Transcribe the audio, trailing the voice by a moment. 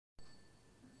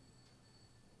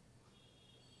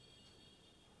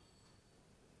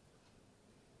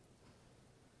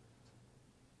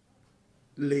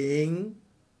Link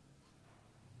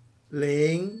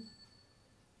link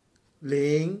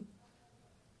link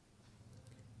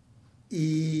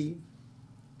ই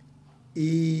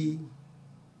ই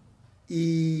ই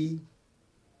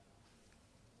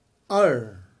আর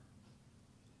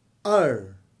আর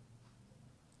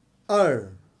আর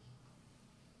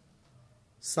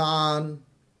san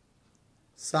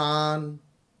san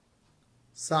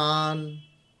san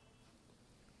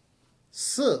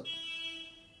s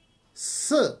s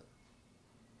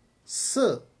s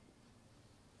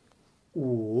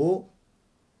五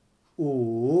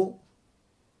五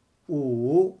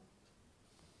五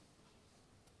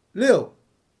六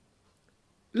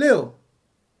六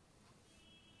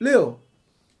六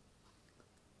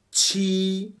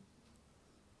七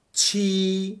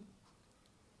七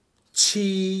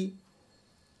七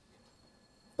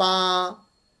八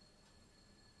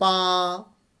八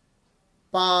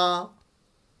八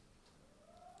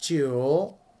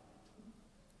九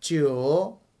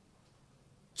九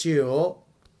九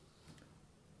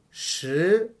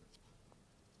十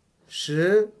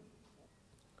十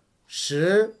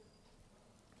十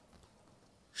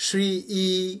十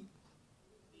一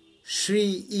十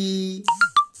一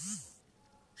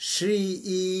十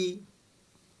一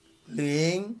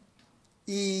零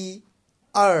一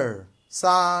二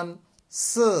三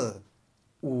四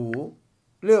五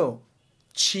六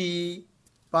七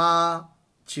八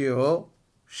九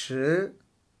十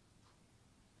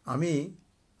আমি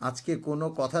আজকে কোনো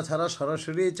কথা ছাড়া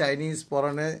সরাসরি চাইনিজ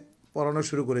পড়ানো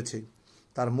শুরু করেছি।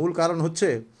 তার মূল কারণ হচ্ছে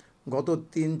গত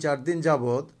 3-4 দিন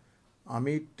যাবৎ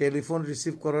আমি টেলিফোন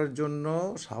রিসিভ করার জন্য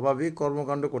স্বাভাবিক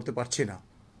কর্মকাণ্ড করতে পারছি না।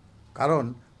 কারণ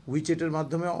উইচ্যাটের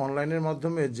মাধ্যমে অনলাইনের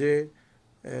মাধ্যমে যে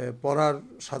পড়ার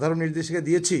সাধারণ নির্দেশিকা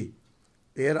দিয়েছি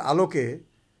এর আলোকে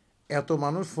এত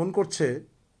মানুষ ফোন করছে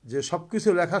যে সব কিছু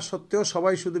লেখা সত্ত্বেও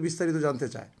সবাই শুধু বিস্তারিত জানতে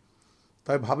চায়।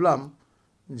 তাই ভাবলাম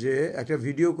যে একটা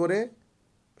ভিডিও করে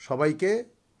সবাইকে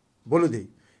বলে দিই।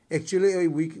 অ্যাকচুয়ালি ওই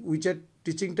উইচ্যাট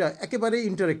টিচিংটা একেবারেই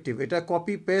ইন্টারেক্টিভ, এটা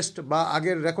কপি পেস্ট বা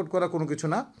আগের রেকর্ড করা কোনো কিছু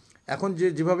না। এখন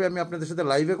যেভাবে আমি আপনাদের সাথে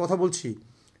লাইভে কথা বলছি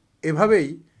এভাবেই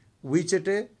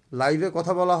উইচ্যাটে লাইভে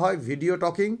কথা বলা হয়, ভিডিও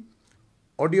টকিং,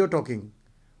 অডিও টকিং,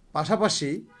 পাশাপাশি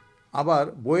আবার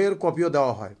বইয়ের কপিও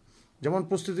দেওয়া হয়। যেমন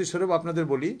প্রস্তুতি স্বরূপ আপনাদের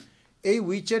বলি, এই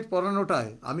উইচ্যাট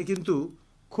পড়ানোটায় আমি কিন্তু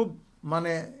খুব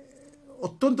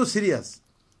অত্যন্ত সিরিয়াস।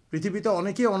 পৃথিবীতে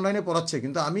অনেকেই অনলাইনে পড়াচ্ছে,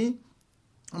 কিন্তু আমি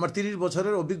আমার 30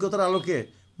 বছরের অভিজ্ঞতার আলোকে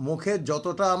মুখে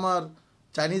যতটা আমার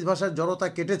চাইনিজ ভাষার জড়তা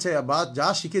কেটেছে বা যা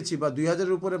শিখেছি বা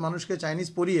 2000-এর উপরে মানুষকে চাইনিজ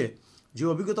পড়িয়ে যে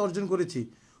অভিজ্ঞতা অর্জন করেছি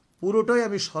পুরোটাই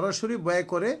আমি সরাসরি ব্যয়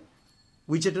করে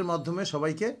উইচ্যাটের মাধ্যমে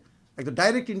সবাইকে একটা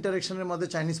ডাইরেক্ট ইন্টারেকশনের মধ্যে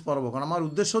চাইনিজ পড়াবো। কারণ আমার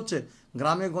উদ্দেশ্য হচ্ছে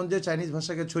গ্রামে গঞ্জে চাইনিজ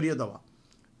ভাষাকে ছড়িয়ে দেওয়া।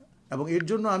 এবং এর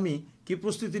জন্য আমি কি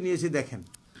প্রস্তুতি নিয়েছি দেখেন।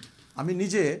 আমি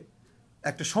নিজে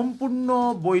একটা সম্পূর্ণ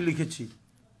বই লিখেছি,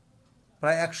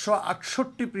 প্রায়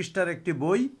 168 পৃষ্ঠার একটি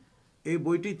বই। এই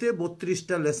বইটিতে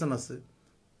 32টা লেসন আছে।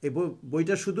 এই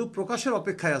বইটা শুধু প্রকাশের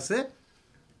অপেক্ষায় আছে।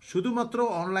 শুধুমাত্র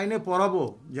অনলাইনে পড়াবো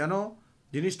যেন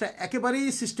জিনিসটা একেবারেই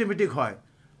সিস্টেমেটিক হয়।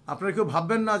 আপনারা কেউ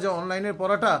ভাববেন না যে অনলাইনে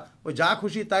পড়াটা ওই যা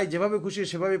খুশি তাই যেভাবে খুশি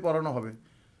সেভাবেই পড়ানো হবে।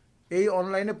 এই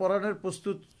অনলাইনে পড়ানোর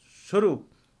প্রস্তুত স্বরূপ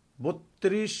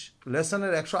 32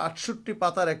 লেসনের 168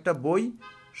 পাতার একটা বই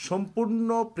সম্পূর্ণ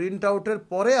প্রিন্ট আউটের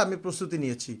পরে আমি প্রস্তুতি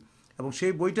নিয়েছি। এবং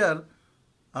সেই বইটার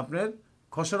আপনার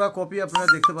খসড়া কপি আপনারা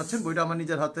দেখতে পাচ্ছেন। বইটা আমার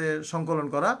নিজের হাতে সংকলন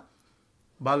করা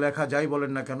বা লেখা যাই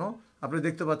বলেন না কেন। আপনি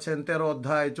দেখতে পাচ্ছেন 13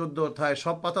 অধ্যায়, 14 অধ্যায়,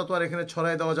 সব পাতা তো আর এখানে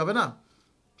ছড়াই দেওয়া যাবে না।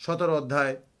 17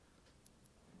 অধ্যায়,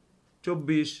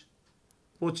 24,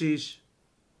 25,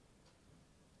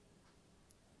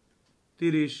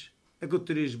 30,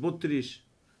 31, 32,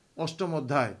 অষ্টম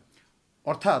অধ্যায়।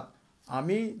 অর্থাৎ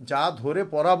আমি যা ধরে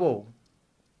পড়াবো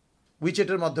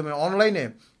উইচ্যাটের মাধ্যমে অনলাইনে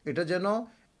এটা যেন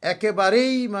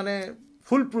একেবারেই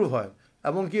ফুল প্রুফ হয়।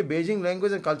 এমনকি বেইজিং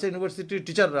ল্যাঙ্গুয়েজ অ্যান্ড কালচার ইউনিভার্সিটির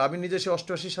টিচাররা, আমি নিজে সে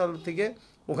 88 সাল থেকে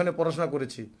ওখানে পড়াশোনা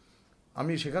করেছি,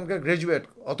 আমি সেখানকার গ্র্যাজুয়েট।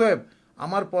 অতএব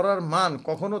আমার পড়ার মান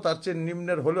কখনো তার চেয়ে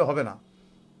নিম্নের হলে হবে না।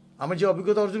 আমি যে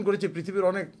অভিজ্ঞতা অর্জন করেছি পৃথিবীর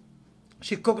অনেক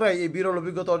শিক্ষকরাই এই বিরল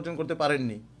অভিজ্ঞতা অর্জন করতে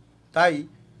পারেননি। তাই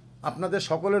আপনাদের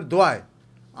সকলের দোয়ায়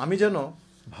আমি যেন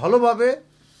ভালোভাবে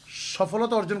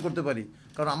সফলতা অর্জন করতে পারি।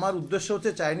 কারণ আমার উদ্দেশ্য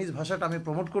হচ্ছে চাইনিজ ভাষাটা আমি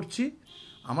প্রমোট করছি,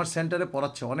 আমার সেন্টারে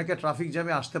পড়াচ্ছে। অনেকে ট্রাফিক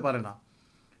জ্যামে আসতে পারে না,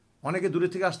 অনেকে দূরে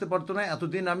থেকে আসতে পারতো না।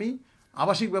 এতদিন আমি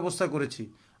আবাসিক ব্যবস্থা করেছি।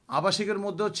 আবাসিকের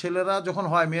মধ্যেও ছেলেরা যখন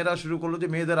হয়, মেয়েরা শুরু করলো যে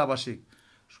মেয়েদের আবাসিক।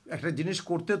 একটা জিনিস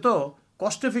করতে তো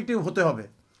কস্ট এফেক্টিভ হতে হবে,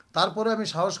 তারপরে আমি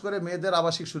সাহস করে মেয়েদের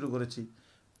আবাসিক শুরু করেছি।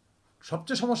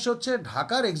 সবচেয়ে সমস্যা হচ্ছে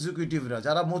ঢাকার এক্সিকিউটিভরা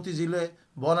যারা মতিঝিলে,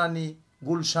 বনানী,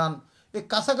 গুলশান এই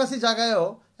কাছাকাছি জায়গায়ও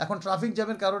এখন ট্রাফিক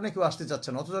জ্যামের কারণে কেউ আসতে চাচ্ছে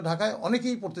না, অথচ ঢাকায়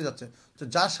অনেকেই পড়তে যাচ্ছে। তো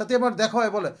যার সাথে আমার দেখা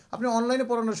হয় বলে আপনি অনলাইনে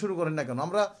পড়ানো শুরু করেন না কেন,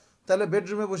 আমরা তাহলে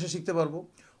বেডরুমে বসে শিখতে পারবো।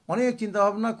 অনেক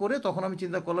চিন্তাভাবনা করে তখন আমি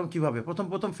চিন্তা করলাম কীভাবে।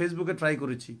 প্রথম ফেসবুকে ট্রাই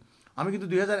করেছি। আমি কিন্তু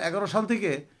 2011 সাল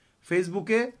থেকে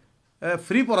ফেসবুকে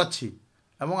ফ্রি পড়াচ্ছি,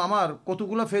 এবং আমার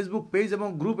কতগুলো ফেসবুক পেজ এবং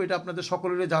গ্রুপ, এটা আপনাদের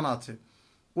সকলেরই জানা আছে,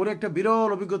 করে একটা বিরল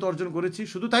অভিজ্ঞতা অর্জন করেছি।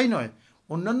 শুধু তাই নয়,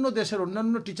 অন্যান্য দেশের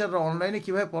অন্যান্য টিচাররা অনলাইনে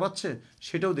কীভাবে পড়াচ্ছে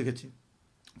সেটাও দেখেছি।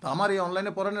 তো আমার এই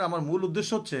অনলাইনে পড়ানোর আমার মূল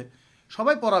উদ্দেশ্য হচ্ছে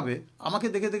সবাই পড়াবে, আমাকে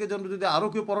দেখে দেখে যেন যদি আরও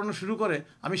কেউ পড়ানো শুরু করে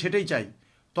আমি সেটাই চাই।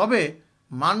 তবে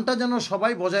মানটা যেন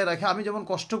সবাই বজায় রাখে। আমি যেমন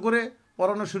কষ্ট করে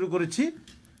পড়ানো শুরু করেছি,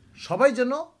 সবাই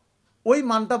যেন ওই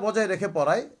মানটা বজায় রেখে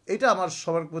পড়ায়, এটা আমার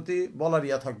সবার প্রতি বলার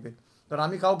ইয়া থাকবে। কারণ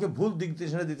আমি কাউকে ভুল দিক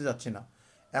নির্দেশনা দিতে যাচ্ছি না।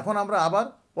 এখন আমরা আবার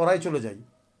পড়ায় চলে যাই।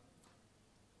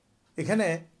 এখানে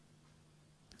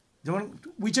যেমন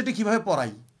উইচ্যাটে কীভাবে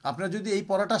পড়াই, আপনারা যদি এই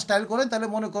পড়াটা স্টাইল করেন তাহলে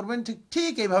মনে করবেন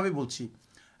ঠিক এইভাবেই বলছি।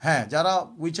 হ্যাঁ, যারা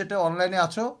উইচ্যাটে অনলাইনে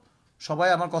আছো সবাই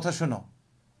আমার কথা শোনো।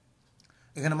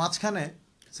 এখানে মাঝখানে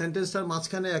সেন্টেন্সটার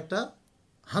মাঝখানে একটা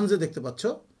হানজে দেখতে পাচ্ছ,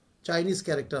 চাইনিজ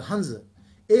ক্যারেক্টার হানজে।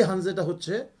 এই হানজেটা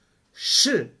হচ্ছে শ,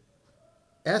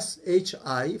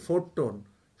 SHI 4 টোন,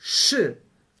 শ।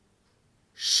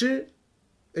 শ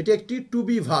এটি একটি টু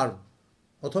বি ভার্ব,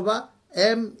 অথবা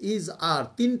এম ইজ আর,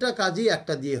 তিনটা কাজই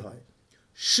একটা দিয়ে হয়।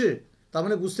 শ, তার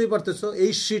মানে বুঝতেই পারতেছো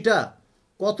এই শিটা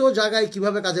কত জায়গায়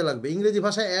কিভাবে কাজে লাগবে। ইংরেজি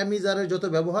ভাষায় এম ইজ আরের যত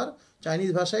ব্যবহার,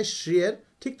 চাইনিজ ভাষায় শি এর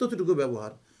ঠিক ততটুকু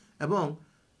ব্যবহার। এবং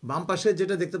বাম পাশে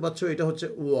যেটা দেখতে পাচ্ছ এটা হচ্ছে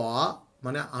ওয়া,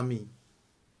 মানে আমি।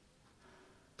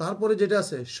 তারপরে যেটা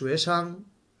আছে শুয়েশাং,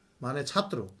 মানে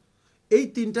ছাত্র। এই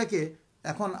তিনটাকে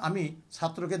এখন আমি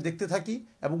ছাত্রকে দেখতে থাকি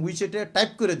এবং উইচ্যাটে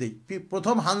টাইপ করে দিই।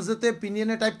 প্রথম হানজেতে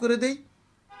পিনিয়নে টাইপ করে দেই,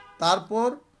 তারপর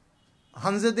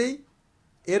হানজে দেই,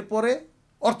 এরপরে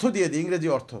অর্থ দিয়ে দিই, ইংরেজি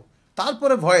অর্থ,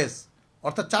 তারপরে ভয়েস।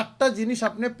 অর্থাৎ চারটা জিনিস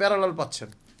আপনি প্যারালাল পাচ্ছেন।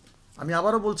 আমি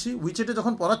আবারও বলছি, উইচ্যাটে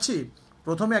যখন পড়াচ্ছি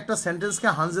প্রথমে একটা সেন্টেন্সকে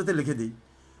হানজেতে লিখে দিই,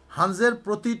 হানজের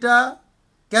প্রতিটা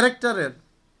ক্যারেক্টারের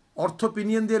অর্থ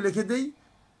পিনিয়ন দিয়ে লিখে দিই,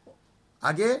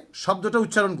 আগে শব্দটা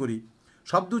উচ্চারণ করি,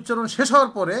 শব্দ উচ্চারণ শেষ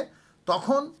হওয়ার পরে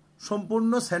তখন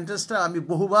সম্পূর্ণ সেন্টেন্সটা আমি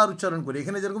বহুবার উচ্চারণ করি।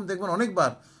 এখানে যেরকম দেখবেন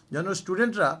অনেকবার, যেন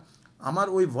স্টুডেন্টরা আমার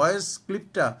ওই ভয়েস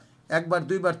ক্লিপটা একবার,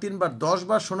 দুইবার, তিনবার, 10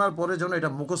 বার শোনার পরে যেন এটা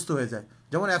মুখস্থ হয়ে যায়।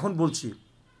 যেমন এখন বলছি,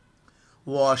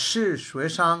 ওয়া শি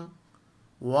শুয়েশাং,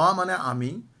 ওয়া মানে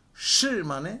আমি, শি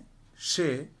মানে সে,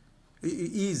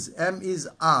 ইজ এম ইজ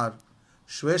আর,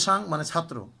 শুয়েশাং মানে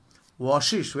ছাত্র, ওয়া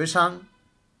শি শুয়েশাং,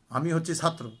 আমি হচ্ছি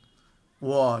ছাত্র,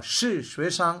 ওয়া শি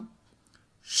শুয়েশাং,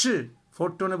 শি 4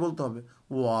 টোনে বলতে হবে,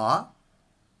 ওয়া।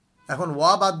 এখন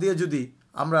ওয়া বাদ দিয়ে যদি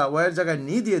আমরা ওয়ের জায়গায়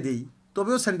নি দিয়ে দিই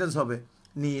তবেও সেন্টেন্স হবে,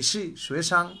 নি শি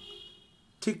শুয়েশাং।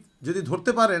 ঠিক যদি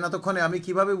ধরতে পারেন এতক্ষণে আমি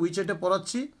কিভাবে উইচ্যাটে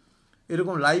পড়াচ্ছি,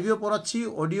 এরকম লাইভেও পড়াচ্ছি,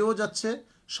 অডিও যাচ্ছে,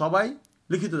 সবাই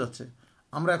লিখিত যাচ্ছে।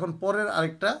 আমরা এখন পরের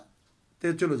আরেকটাতে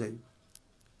চলে যাই।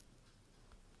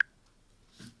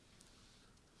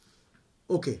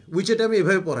 ওকে, উইচ্যাটে আমি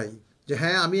এভাবে পড়াই যে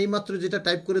হ্যাঁ, আমি এইমাত্র যেটা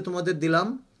টাইপ করে তোমাদের দিলাম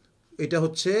এটা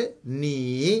হচ্ছে নি,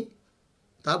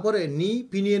 তারপরে নি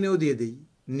পিনিয়নেও দিয়ে দিই,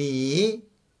 নি,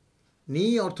 নি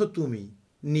অর্থ তুমি,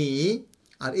 নি।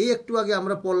 আর এই একটু আগে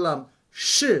আমরা পড়লাম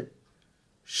শি,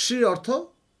 শি অর্থ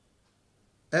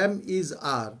M is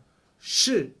R,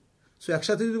 she. So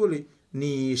একসাথে যদি বলি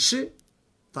নি শি,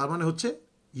 তার মানে হচ্ছে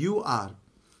ইউ আর।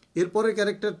 এরপরের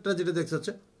ক্যারেক্টারটা যেটা দেখতে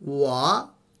হচ্ছে ওয়া,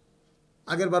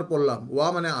 আগের বার পড়লাম ওয়া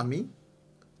মানে আমি,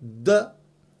 দ্য,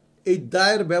 এই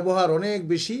দায়ের ব্যবহার অনেক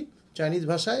বেশি চাইনিজ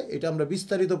ভাষায়, এটা আমরা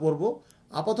বিস্তারিত পড়ব।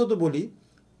 আপাতত বলি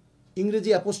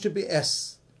ইংরেজি অ্যাপোস্ট্রফি এস,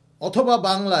 অথবা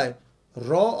বাংলায়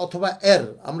র অথবা এর,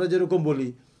 আমরা যেরকম বলি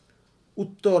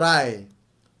উত্তরায়,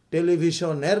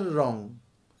 টেলিভিশনের রং,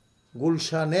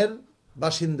 গুলশানের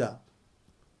বাসিন্দা,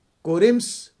 করিমস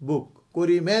বুক,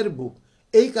 করিমের বুক।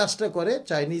 এই কাজটা করে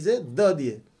চাইনিজে দ্য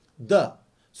দিয়ে, দ্য।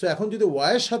 সো এখন যদি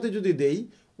ওয়ায়ের সাথে যদি দেই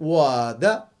ওয়া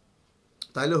দ্য,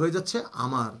 তাহলে হয়ে যাচ্ছে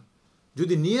আমার।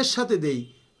 যদি নিয়ের সাথে দেই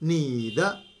নি দ্য,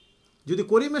 যদি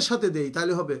করিমের সাথে দেই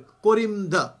তাহলে হবে করিম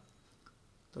দ্য।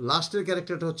 তো লাস্টের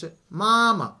ক্যারেক্টারটা হচ্ছে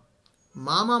মামা,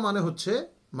 মামা মানে হচ্ছে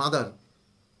মাদার।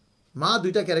 মা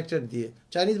দুইটা ক্যারেক্টার দিয়ে,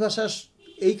 চাইনিজ ভাষা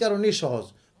এই কারণেই সহজ।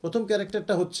 প্রথম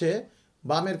ক্যারেক্টারটা হচ্ছে,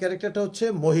 বামের ক্যারেক্টারটা হচ্ছে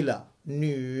মহিলা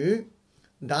নি,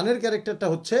 ডানের ক্যারেক্টারটা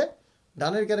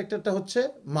হচ্ছে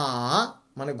মা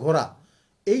মানে ঘোড়া।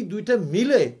 এই দুইটা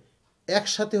মিলে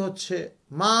একসাথে হচ্ছে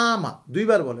মামা।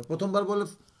 দুইবার বলে, প্রথমবার বলে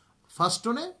ফার্স্ট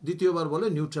টোনে, দ্বিতীয়বার বলে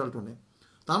নিউট্রাল টোনে।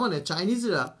 তার মানে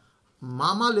চাইনিজরা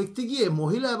মামা লিখতে গিয়ে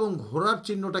মহিলা এবং ঘোড়ার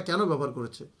চিহ্নটা কেন ব্যবহার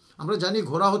করেছে? আমরা জানি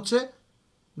ঘোড়া হচ্ছে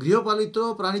গৃহপালিত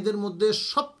প্রাণীদের মধ্যে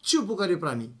সবচেয়ে উপকারী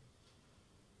প্রাণী।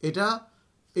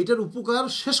 এটার উপকার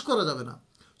শেষ করা যাবে না।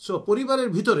 সো পরিবারের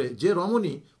ভিতরে যে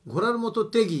রমণী ঘোড়ার মতো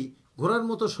তেগী, ঘোড়ার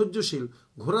মতো সহ্যশীল,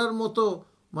 ঘোড়ার মতো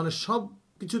মানে সব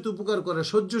কিছুতে উপকার করে,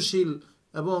 সহ্যশীল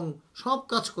এবং সব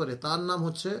কাজ করে, তার নাম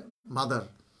হচ্ছে মাদার।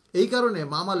 এই কারণে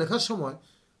মামা লেখার সময়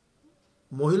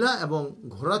মহিলা এবং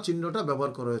ঘোড়া চিহ্নটা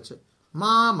ব্যবহার করা হয়েছে।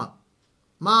 মামা,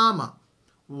 মামা,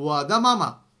 ওয়াদা মামা,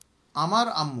 আমার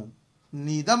আম্মু,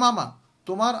 নিদা মামা,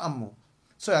 তোমার আম্মু।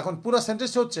 সো এখন পুরো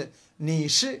সেন্টেন্সটা হচ্ছে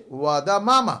নিশি ওয়াদা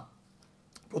মামা।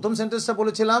 প্রথম সেন্টেন্সটা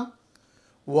বলেছিলাম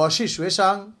ওয়াশি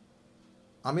শুয়েশাং,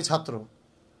 আমি ছাত্র।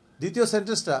 দ্বিতীয়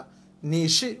সেন্টেন্সটা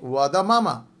নিশি ওয়াদা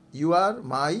মামা, you R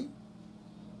my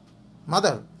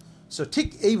mother. So ঠিক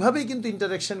এইভাবেই কিন্তু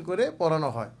ইন্টারাকশন করে পড়ানো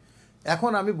হয়।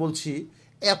 এখন আমি বলছি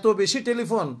এত বেশি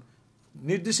টেলিফোন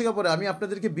নির্দেশিকা পড়ে আমি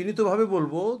আপনাদেরকে বিনীতভাবে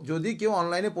বলবো, যদি কেউ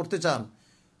অনলাইনে পড়তে চান,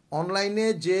 অনলাইনে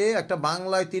যে একটা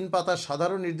বাংলায় 3 পাতার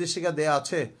সাধারণ নির্দেশিকা দেয়া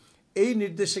আছে, এই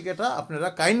নির্দেশিকাটা আপনারা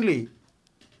কাইন্ডলি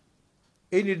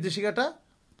এই নির্দেশিকাটা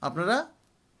আপনারা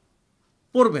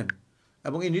পড়বেন।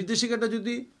 এবং এই নির্দেশিকাটা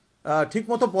যদি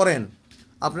ঠিকমতো পড়েন,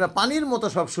 আপনারা পানির মতো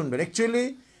সব শুনবেন। অ্যাকচুয়ালি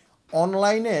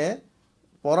অনলাইনে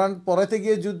পড়াতে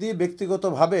গিয়ে যদি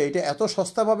ব্যক্তিগতভাবে এটা এত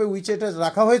সস্তাভাবে উইচ্যাটে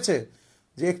রাখা হয়েছে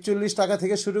যে 41 টাকা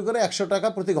থেকে শুরু করে 100 টাকা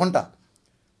প্রতি ঘন্টা।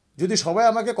 যদি সবাই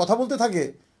আমাকে কথা বলতে থাকে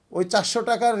ওই 400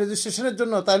 টাকার রেজিস্ট্রেশনের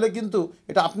জন্য, তাহলে কিন্তু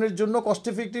এটা আপনার জন্য কস্ট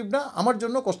এফেক্টিভ না, আমার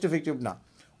জন্য কস্ট এফেক্টিভ না।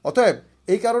 অতএব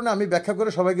এই কারণে আমি ব্যাখ্যা করে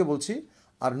সবাইকে বলছি।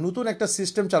 আর নতুন একটা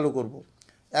সিস্টেম চালু করব।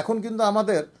 এখন কিন্তু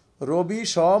আমাদের রবি,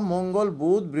 সোম, মঙ্গল,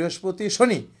 বুধ, বৃহস্পতি,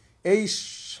 শনি এই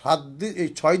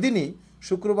 6 দিনই,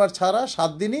 শুক্রবার ছাড়া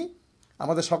 7 দিনই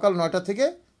আমাদের সকাল 9টা থেকে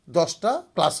 10টা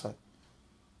ক্লাস হয়।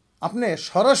 আপনি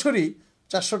সরাসরি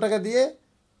 400 টাকা দিয়ে,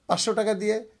 500 টাকা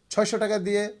দিয়ে, 600 টাকা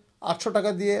দিয়ে, 800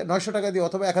 টাকা দিয়ে, 900 টাকা দিয়ে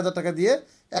অথবা 1000 টাকা দিয়ে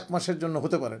 1 মাসের জন্য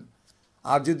হতে পারেন।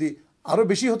 আর যদি আরও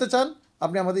বেশি হতে চান,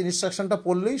 আপনি আমাদের ইনস্ট্রাকশনটা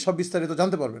পড়লেই সব বিস্তারিত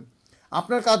জানতে পারবেন।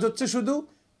 আপনার কাজ হচ্ছে শুধু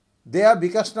দেয়া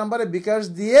বিকাশ নাম্বারে বিকাশ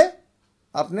দিয়ে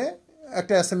আপনি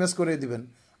একটা SMS করে দিবেন।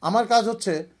 আমার কাজ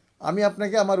হচ্ছে আমি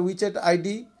আপনাকে আমার উইচ্যাট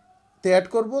আইডিতে অ্যাড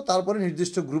করব, তারপরে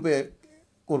নির্দিষ্ট গ্রুপে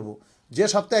করব। যে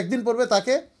সপ্তাহে 1 দিন পড়বে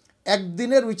তাকে 1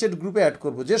 দিনের উইচ্যাট গ্রুপে অ্যাড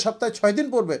করব। যে সপ্তাহে 6 দিন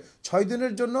পড়বে 6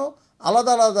 দিনের জন্য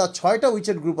আলাদা আলাদা 6টা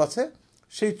উইচ্যাট গ্রুপ আছে,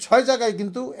 সেই 6 জায়গায়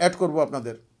কিন্তু অ্যাড করব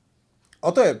আপনাদের।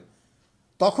 অতএব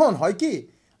তখন হয় কি,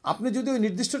 আপনি যদি ওই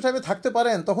নির্দিষ্ট টাইমে থাকতে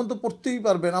পারেন তখন তো পড়তেই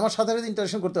পারবেন, আমার সাথে সাথে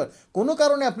ইন্টারেকশন করতে পারেন। কোনো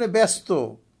কারণে আপনি ব্যস্ত,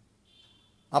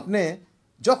 আপনি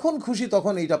যখন খুশি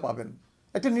তখন এইটা পাবেন।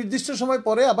 একটা নির্দিষ্ট সময়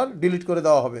পরে আবার ডিলিট করে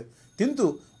দেওয়া হবে, কিন্তু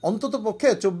অন্তত পক্ষে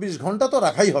 24 ঘন্টা তো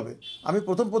রাখাই হবে। আমি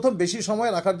প্রথম বেশি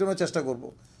সময় রাখার জন্য চেষ্টা করব।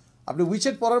 আপনি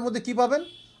উইচ্যাট পড়ার মধ্যে কি পাবেন?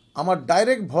 আমার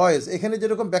ডাইরেক্ট ভয়েস, এখানে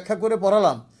যেরকম ব্যাখ্যা করে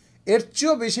পড়ালাম এর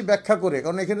চেয়েও বেশি ব্যাখ্যা করে,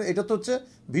 কারণ এখানে এটা তো হচ্ছে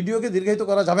ভিডিওকে দীর্ঘায়িত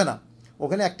করা যাবে না।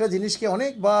 ওখানে একটা জিনিসকে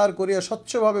অনেকবার করিয়ে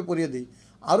স্বচ্ছভাবে পড়িয়ে দিই।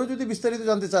 আরও যদি বিস্তারিত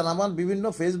জানতে চান, আমার বিভিন্ন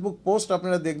ফেসবুক পোস্ট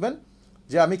আপনারা দেখবেন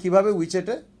যে আমি কিভাবে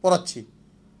উইচ্যাটে পড়াচ্ছি।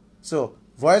 সো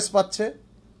ভয়েস পাচ্ছে,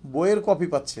 বইয়ের কপি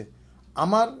পাচ্ছে,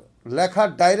 আমার লেখা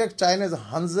ডাইরেক্ট চাইনিজ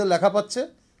হানজে লেখা পাচ্ছে,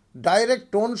 ডাইরেক্ট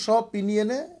টোন সহ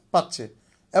পিনিয়নে পাচ্ছে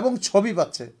এবং ছবি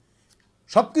পাচ্ছে।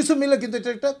 সব কিছু মিলে কিন্তু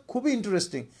এটা একটা খুবই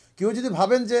ইন্টারেস্টিং। কেউ যদি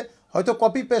ভাবেন যে হয়তো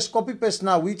কপি পেস্ট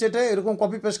না, উইচ্যাটে এরকম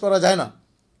কপি পেস্ট করা যায় না।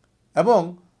 এবং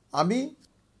আমি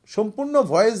সম্পূর্ণ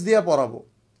ভয়েস দিয়ে পড়াবো।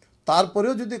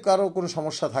 তারপরেও যদি কারো কোনো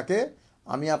সমস্যা থাকে,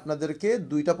 আমি আপনাদেরকে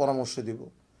 2টা পরামর্শ দিব।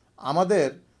 আমাদের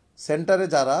সেন্টারে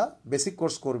যারা বেসিক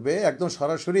কোর্স করবে একদম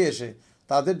সরাসরি এসে,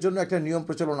 তাদের জন্য একটা নিয়ম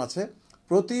প্রচলন আছে।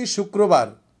 প্রতি শুক্রবার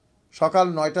সকাল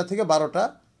 9টা থেকে 12টা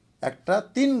একটা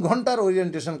 3 ঘন্টার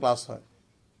ওরিয়েন্টেশন ক্লাস হয়,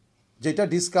 যেটা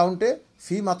ডিসকাউন্টে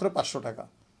ফি মাত্র 500 টাকা।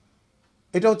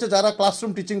 এটা হচ্ছে যারা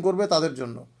ক্লাসরুম টিচিং করবে তাদের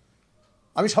জন্য।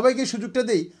 আমি সবাইকে সুযোগটা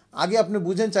দিই, আগে আপনি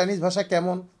বুঝেন চাইনিজ ভাষা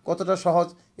কেমন, কতটা সহজ,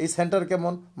 এই সেন্টার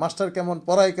কেমন, মাস্টার কেমন,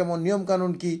 পড়ায় কেমন,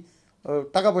 নিয়মকানুন কী,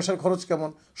 টাকা পয়সার খরচ কেমন,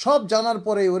 সব জানার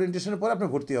পরে এই ওরিয়েন্টেশনের পরে আপনি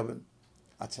ভর্তি হবেন।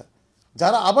 আচ্ছা,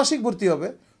 যারা আবাসিক ভর্তি হবে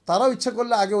তারাও ইচ্ছা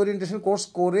করলে আগে ওরিয়েন্টেশন কোর্স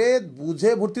করে বুঝে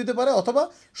ভর্তি হতে পারে, অথবা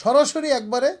সরাসরি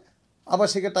একবারে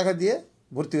আবাসিকের টাকা দিয়ে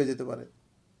ভর্তি হয়ে যেতে পারে।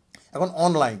 এখন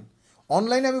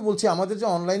অনলাইনে আমি বলছি, আমাদের যে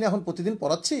অনলাইনে এখন প্রতিদিন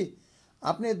পড়াচ্ছি,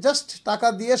 আপনি জাস্ট টাকা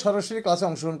দিয়ে সরাসরি ক্লাসে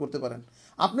অংশগ্রহণ করতে পারেন।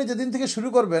 আপনি যেদিন থেকে শুরু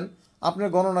করবেন আপনার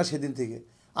গণনা সেদিন থেকে।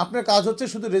 আপনার কাজ হচ্ছে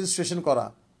শুধু রেজিস্ট্রেশন করা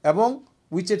এবং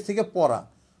উইচ্যাট থেকে পড়া।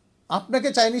 আপনাকে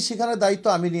চাইনিজ শেখানোর দায়িত্ব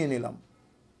আমি নিয়ে নিলাম।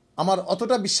 আমার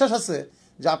অতটা বিশ্বাস আছে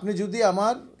যে আপনি যদি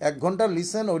আমার 1 ঘন্টার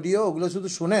লিসেন অডিও ওগুলো শুধু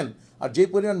শুনেন আর যেই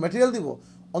পরিমাণ ম্যাটেরিয়াল দিব,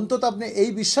 অন্তত আপনি এই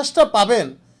বিশ্বাসটা পাবেন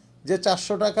যে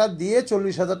 400 টাকা দিয়ে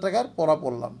 40,000 টাকার পড়া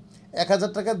পড়লাম,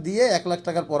 1,000 টাকা দিয়ে 1 লাখ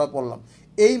টাকার পড়া পড়লাম।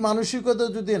 এই মানসিকতা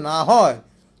যদি না হয়,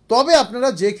 তবে আপনারা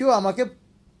যে কেউ আমাকে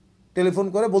টেলিফোন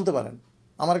করে বলতে পারেন।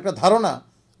 আমার একটা ধারণা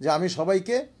যে আমি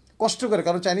সবাইকে কষ্ট করে,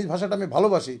 কারণ চাইনিজ ভাষাটা আমি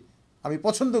ভালোবাসি, আমি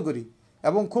পছন্দ করি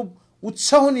এবং খুব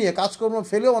উৎসাহ নিয়ে কাজকর্ম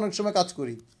ফেলেও অনেক সময় কাজ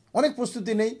করি। অনেক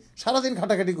প্রস্তুতি নেই, সারাদিন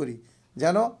খাটাখাটি করি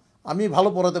যেন আমি ভালো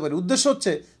পড়াতে পারি। উদ্দেশ্য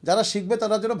হচ্ছে যারা শিখবে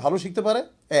তারা যেন ভালো শিখতে পারে,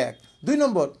 এক। 2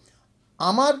 নম্বর,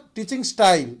 আমার টিচিং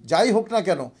স্টাইল যাই হোক না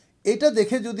কেন, এটা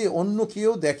দেখে যদি অন্য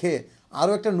কেউ দেখে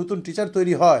আরও একটা নতুন টিচার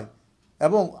তৈরি হয়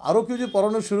এবং আরও কেউ যদি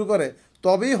পড়ানো শুরু করে,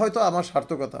 তবেই হয়তো আমার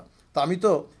সার্থকতা। তা আমি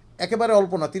তো একেবারে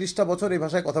অল্প না, 30টা বছর এই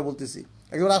ভাষায় কথা বলতেছি।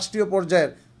 একেবারে রাষ্ট্রীয়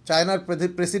পর্যায়ের চায়নার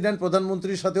প্রেসিডেন্ট,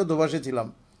 প্রধানমন্ত্রীর সাথেও দোভাষী ছিলাম।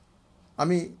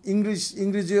 আমি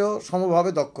ইংরেজিও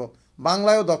সমভাবে দক্ষ,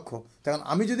 বাংলায়ও দক্ষ। কারণ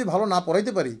আমি যদি ভালো না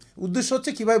পড়াইতে পারি, উদ্দেশ্য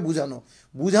হচ্ছে কীভাবে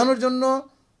বোঝানোর জন্য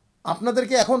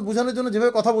আপনাদেরকে এখন বোঝানোর জন্য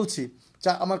যেভাবে কথা বলছি,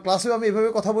 আমার ক্লাসেও আমি এভাবে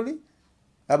কথা বলি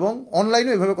এবং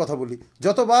অনলাইনেও এভাবে কথা বলি।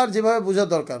 যতবার যেভাবে বোঝার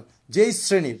দরকার, যেই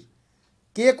শ্রেণীর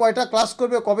কে কয়টা ক্লাস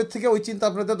করবে কবে থেকে ওই চিন্তা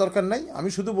আপনাদের দরকার নাই। আমি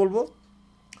শুধু বলবো,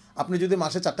 আপনি যদি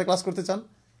মাসে 4টা ক্লাস করতে চান,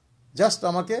 জাস্ট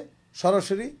আমাকে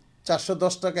সরাসরি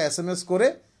 410 টাকা SMS করে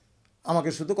আমাকে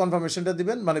শুধু কনফার্মেশনটা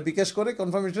দিবেন, মানে বিকাশ করে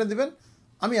কনফার্মেশনটা দিবেন।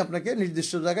 আমি আপনাকে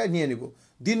নির্দিষ্ট জায়গায় নিয়ে নিব।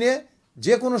 দিনে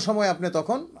যে কোনো সময় আপনি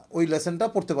তখন ওই লেসনটা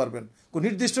পড়তে পারবেন। কোনো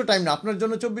নির্দিষ্ট টাইম না, আপনার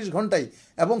জন্য 24 ঘন্টাই।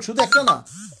 এবং শুধু একটা না,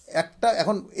 একটা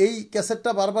এখন এই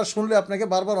ক্যাসেটটা বারবার শুনলে আপনাকে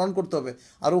বারবার অন করতে হবে।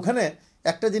 আর ওখানে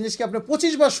একটা জিনিসকে আপনি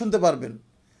 25 বার শুনতে পারবেন।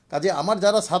 কাজে আমার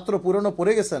যারা ছাত্র পুরনো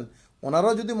পড়ে গেছেন,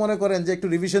 ওনারাও যদি মনে করেন যে একটু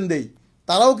রিভিশন দেই,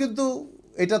 তারাও কিন্তু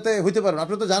এটাতে হইতে পারেন।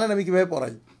 আপনি তো জানেন আমি কীভাবে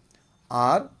পড়াই।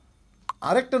 আর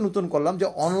আরেকটা নতুন করলাম যে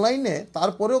অনলাইনে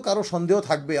তারপরেও কারো সন্দেহ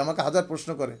থাকবে, আমাকে হাজার প্রশ্ন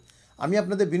করে। আমি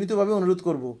আপনাদের বিনীতভাবে অনুরোধ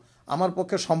করব, আমার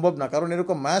পক্ষে সম্ভব না। কারণ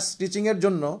এরকম ম্যাথস টিচিংয়ের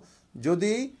জন্য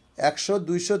যদি 100,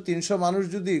 200, 300 মানুষ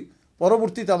যদি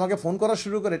পরবর্তীতে আমাকে ফোন করা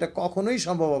শুরু করে, এটা কখনোই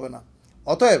সম্ভব হবে না।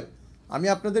 অতএব আমি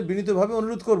আপনাদের বিনীতভাবে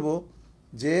অনুরোধ করব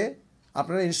যে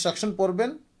আপনারা ইনস্ট্রাকশন পড়বেন,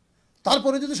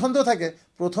 তারপরে যদি সন্দেহ থাকে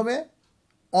প্রথমে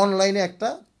অনলাইনে একটা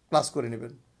ক্লাস করে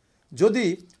নেবেন। যদি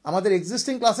আমাদের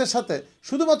এক্সিস্টিং ক্লাসের সাথে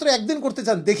শুধুমাত্র একদিন করতে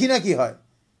চান, দেখি না কি হয়,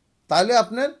 তাহলে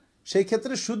আপনার সেই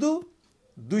ক্ষেত্রে শুধু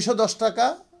 210 টাকা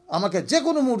আমাকে যে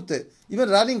কোনো মুহূর্তে, ইভেন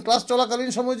রানিং ক্লাস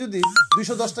চলাকালীন সময় যদি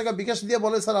 210 টাকা বিকাশ দিয়ে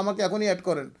বলে স্যার আমাকে এখনই অ্যাড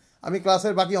করেন, আমি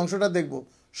ক্লাসের বাকি অংশটা দেখব,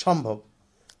 সম্ভব।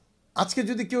 আজকে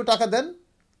যদি কেউ টাকা দেন,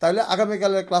 তাহলে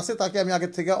আগামীকালের ক্লাসে তাকে আমি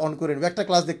আগের থেকে অন করে নেব, একটা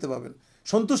ক্লাস দেখতে পাবেন।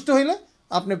 সন্তুষ্ট হইলে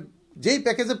আপনি যেই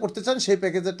প্যাকেজে পড়তে চান সেই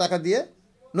প্যাকেজের টাকা দিয়ে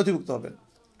নথিভুক্ত হবেন।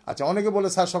 আচ্ছা, অনেকে বলে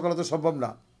স্যার সকালে তো সম্ভব না।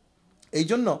 এই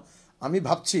জন্য আমি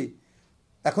ভাবছি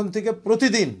এখন থেকে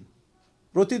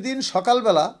প্রতিদিন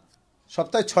সকালবেলা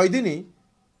সপ্তাহে 6 দিনই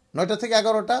 9টা থেকে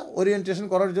 11টা ওরিয়েন্টেশন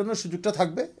করার জন্য সুযোগটা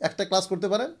থাকবে, একটা ক্লাস করতে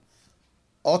পারেন।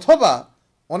 অথবা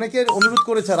অনেকের অনুরোধ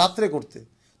করেছে রাত্রে করতে,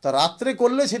 তা রাত্রে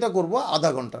করলে সেটা করব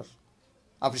আধা ঘন্টার।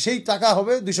 আপনি সেই টাকা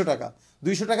হবে 200 টাকা।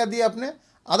 200 টাকা দিয়ে আপনি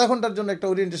আধা ঘন্টার জন্য একটা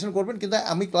ওরিয়েন্টেশন করবেন। কিন্তু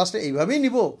আমি ক্লাসটা এইভাবেই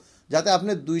নিব যাতে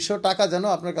আপনি 200 টাকা যেন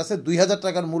আপনার কাছে 2000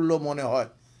 টাকার মূল্য মনে হয়।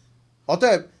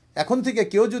 অতএব এখন থেকে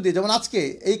কেউ যদি, যেমন আজকে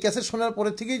এই ক্যাসেট শোনার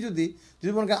পরে থেকেই যদি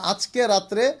মনে করেন আজকে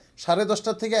রাত্রে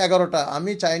 10:30 থেকে 11টা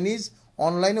আমি চাইনিজ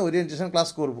অনলাইনে ওরিয়েন্টেশন ক্লাস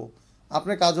করব,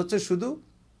 আপনার কাজ হচ্ছে শুধু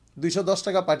 210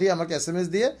 টাকা পাঠিয়ে আমাকে SMS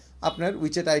দিয়ে আপনার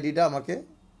উইচ্যাট আইডিটা আমাকে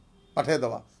পাঠিয়ে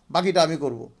দেওয়া, বাকিটা আমি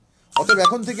করব। অতএব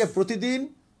এখন থেকে প্রতিদিন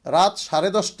রাত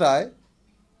 10:30টায়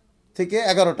থেকে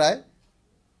 11টায়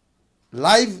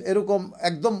লাইভ এরকম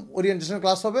একদম ওরিয়েন্টেশন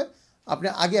ক্লাস হবে। আপনি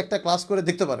আগে একটা ক্লাস করে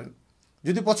দেখতে পারেন,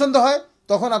 যদি পছন্দ হয়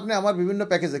তখন আপনি আমার বিভিন্ন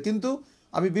প্যাকেজে। কিন্তু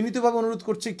আমি বিনীতভাবে অনুরোধ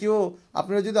করছি, কেউ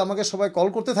আপনারা যদি আমাকে সবাই কল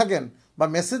করতে থাকেন বা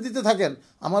মেসেজ দিতে থাকেন,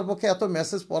 আমার পক্ষে এত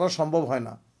মেসেজ পড়া সম্ভব হয়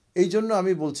না। এই জন্য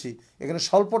আমি বলছি এখানে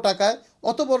স্বল্প টাকায়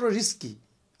অত বড় রিস্কি।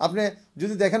 আপনি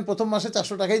যদি দেখেন প্রথম মাসে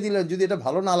 400 টাকাই দিলেন, যদি এটা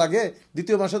ভালো না লাগে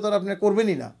দ্বিতীয় মাসে তো আর আপনি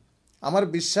করবেনই না। আমার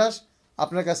বিশ্বাস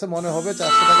আপনার কাছে মনে হবে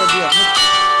 400 টাকা দিয়ে আপনি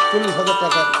 40,000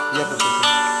 টাকা ইয়ে করতেছেন।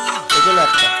 এটা হলো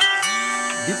একটা।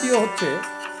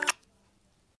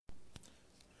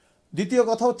 দ্বিতীয়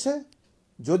কথা হচ্ছে,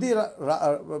 যদি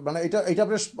মানে এটা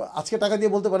আপনি আজকে টাকা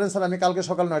দিয়ে বলতে পারেন স্যার আমি কালকে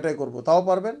সকাল 9টায় করব, তাও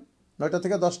পারবেন, 9টা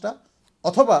থেকে 10টা।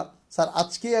 অথবা স্যার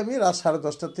আজকেই আমি রাত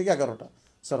 10:30 থেকে 11টা।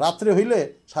 স্যার রাত্রে হইলে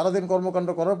সারাদিন কর্মকাণ্ড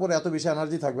করার পরে এত বেশি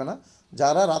এনার্জি থাকবে না।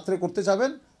 যারা রাত্রে করতে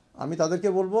চাবেন আমি তাদেরকে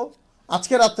বলবো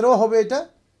আজকে রাত্রেও হবে, এটা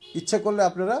ইচ্ছে করলে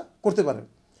আপনারা করতে পারেন।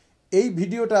 এই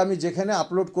ভিডিওটা আমি যেখানে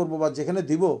আপলোড করব বা যেখানে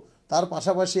দিব, তার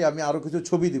পাশাপাশি আমি আরও কিছু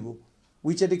ছবি দিব।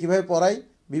 উইচ্যাটে কীভাবে পড়াই,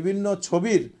 বিভিন্ন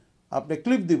ছবির আপনি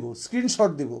ক্লিপ দিব,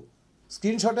 স্ক্রিনশট দিব।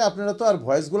 স্ক্রিনশটে আপনারা তো আর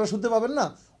ভয়েসগুলো শুনতে পাবেন না,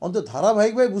 অন্তত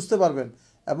ধারাবাহিকভাবে বুঝতে পারবেন।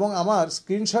 এবং আমার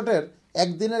স্ক্রিনশটের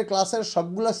একদিনের ক্লাসের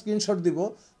সবগুলো স্ক্রিনশট দিব,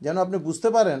 যেন আপনি বুঝতে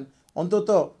পারেন। অন্তত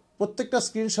প্রত্যেকটা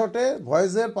স্ক্রিনশটে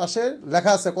ভয়েসের পাশে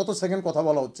লেখা আছে কত সেকেন্ড কথা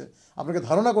বলা হচ্ছে। আপনাকে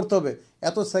ধারণা করতে হবে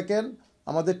এত সেকেন্ড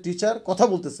আমাদের টিচার কথা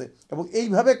বলতেছে এবং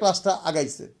এইভাবে ক্লাসটা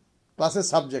আগাইছে, ক্লাসের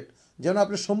সাবজেক্ট, যেন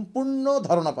আপনি সম্পূর্ণ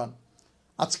ধারণা পান।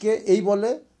 আজকে এই বলে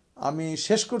আমি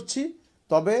শেষ করছি।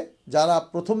 তবে যারা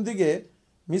প্রথম দিকে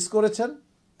মিস করেছেন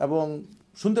এবং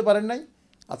শুনতে পারেন নাই,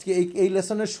 আজকে এই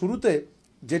লেসনের শুরুতে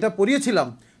যেটা পড়িয়েছিলাম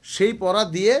সেই পড়া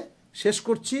দিয়ে শেষ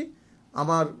করছি।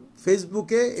 আমার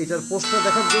ফেসবুকে এটার পোস্টটা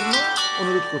দেখার জন্য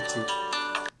অনুরোধ করছি।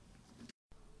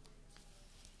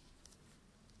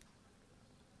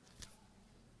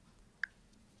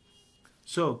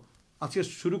 সো আজকে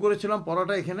শুরু করেছিলাম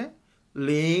পড়াটা এখানে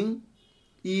লিং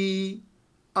ই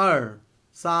আর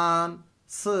সান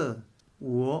সি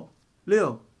উ লিউ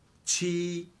ছি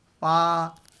পা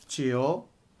চিও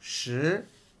শি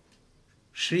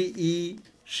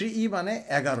শি ই মানে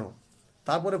 11।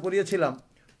 তারপরে পড়িয়েছিলাম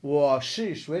ও শি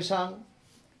শুয়েসাং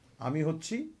আমি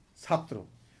হচ্ছি ছাত্র,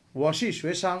 ওয়াশি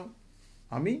শুয়েসাং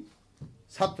আমি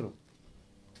ছাত্র,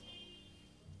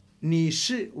 নি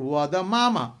শি ওয়াদা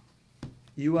মামা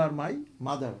ইউ আর মাই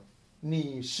মাদার, নি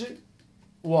শি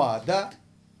ওয়াদা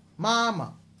মামা।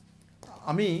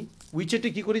 আমি উইচ্যাটে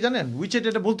কী করি জানেন? উইচ্যাটে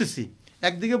এটা বলতেছি,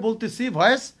 একদিকে বলতেছি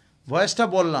ভয়েসটা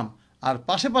বললাম, আর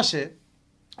পাশে পাশে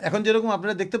এখন যেরকম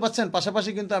আপনারা দেখতে পাচ্ছেন পাশাপাশি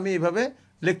কিন্তু আমি এইভাবে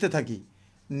লিখতে থাকি,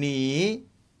 নি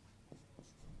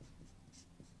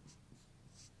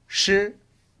শি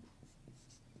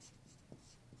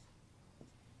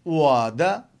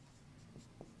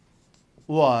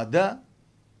ওয়াদা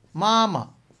মামা।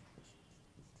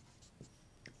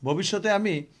 ভবিষ্যতে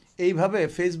আমি এইভাবে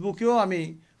ফেসবুকেও আমি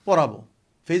পড়াবো,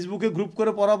 ফেসবুকে গ্রুপ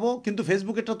করে পড়াবো, কিন্তু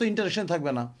ফেসবুকেরটা তো ইন্টারেকশন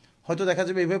থাকবে না, হয়তো দেখা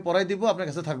যাবে এইভাবে পড়াই দিব, আপনার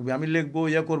কাছে থাকবে, আমি লিখবো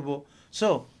ইয়া করবো। সো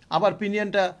আবার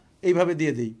পিনিয়নটা এইভাবে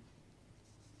দিয়ে দিই,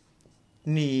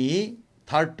 নি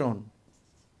third tone,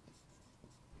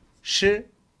 she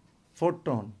fourth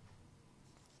tone,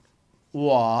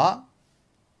 ওয়া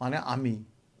মানে আমি,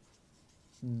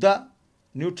 দ্য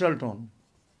নিউট্রাল টোন,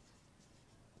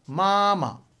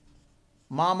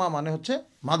 মামা মানে হচ্ছে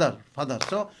মাদার ফাদার।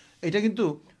 সো এটা কিন্তু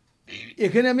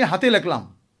এখানে আমি হাতে লিখলাম,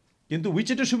 কিন্তু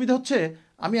উইচ্যাটের সুবিধা হচ্ছে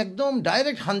আমি একদম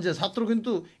ডাইরেক্ট হানজে, ছাত্র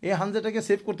কিন্তু এই হানজেটাকে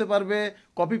সেভ করতে পারবে,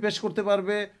 কপি পেস্ট করতে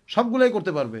পারবে, সবগুলোই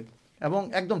করতে পারবে, এবং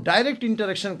একদম ডাইরেক্ট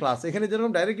ইন্টারাকশন ক্লাস। এখানে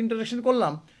যেরকম ডাইরেক্ট ইন্টারাকশন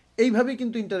করলাম এইভাবেই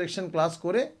কিন্তু ইন্টারাকশন ক্লাস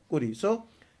করি। সো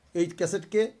এই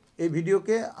ক্যাসেটকে, এই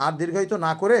ভিডিওকে আর দীর্ঘায়িত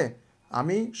না করে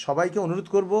আমি সবাইকে অনুরোধ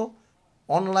করব,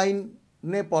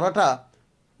 অনলাইনে পড়াটা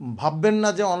ভাববেন না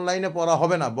যে অনলাইনে পড়া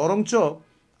হবে না, বরঞ্চ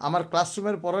আমার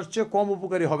ক্লাসরুমের পড়ার চেয়ে কম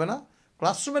উপকারী হবে না।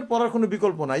 ক্লাসরুমের পড়ার কোনো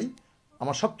বিকল্প নাই,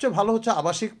 আমার সবচেয়ে ভালো হচ্ছে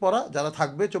আবাসিক পড়া, যারা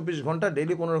থাকবে 24 ঘন্টা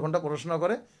ডেইলি 15 ঘন্টা পড়াশোনা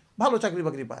করে ভালো চাকরি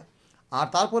বাকরি পায়। আর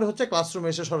তারপরে হচ্ছে ক্লাসরুমে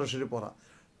এসে সরাসরি পড়া।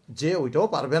 যে ওইটাও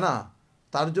পারবে না,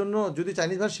 তার জন্য যদি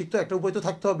চাইনিজ ভাষা শিখতে একটা উপায় তো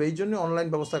থাকতে হবে, এই জন্য অনলাইন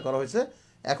ব্যবস্থা করা হয়েছে।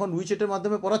 এখন উইচ্যাটের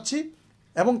মাধ্যমে পড়াচ্ছি,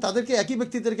 এবং তাদেরকে একই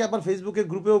ব্যক্তিদেরকে আবার ফেসবুকে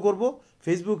গ্রুপেও করব,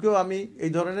 ফেসবুকেও আমি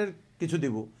এই ধরনের কিছু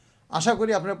দিব। আশা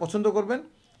করি আপনারা পছন্দ করবেন,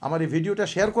 আমার এই ভিডিওটা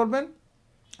শেয়ার করবেন,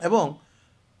 এবং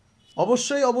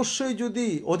অবশ্যই যদি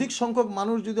অধিক সংখ্যক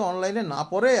মানুষ যদি অনলাইনে না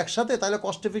পড়ে একসাথে, তাহলে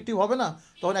কস্ট এফেক্টিভ হবে না,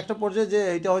 তখন একটা পর্যায়ে যে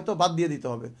এইটা হয়তো বাদ দিয়ে দিতে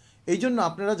হবে। এই জন্য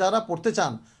আপনারা যারা পড়তে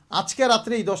চান, আজকে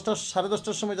রাত্রে এই 10টা সাড়ে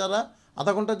 10টার সময় যারা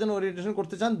আধা ঘন্টার জন্য ওরিয়েন্টেশন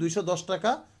করতে চান, 210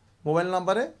 টাকা মোবাইল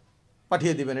নাম্বারে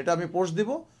পাঠিয়ে দিবেন, এটা আমি পোস্ট দিব।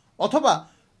 অথবা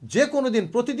যে কোনো দিন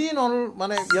প্রতিদিন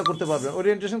করতে পারবেন,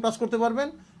 ওরিয়েন্টেশন ক্লাস করতে পারবেন,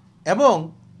 এবং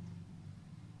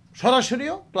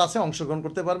সরাসরিও ক্লাসে অংশগ্রহণ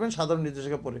করতে পারবেন সাধারণ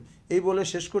নির্দেশিকা পড়ে। এই বলে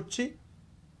শেষ করছি।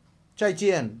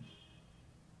 চাইচিয়েন।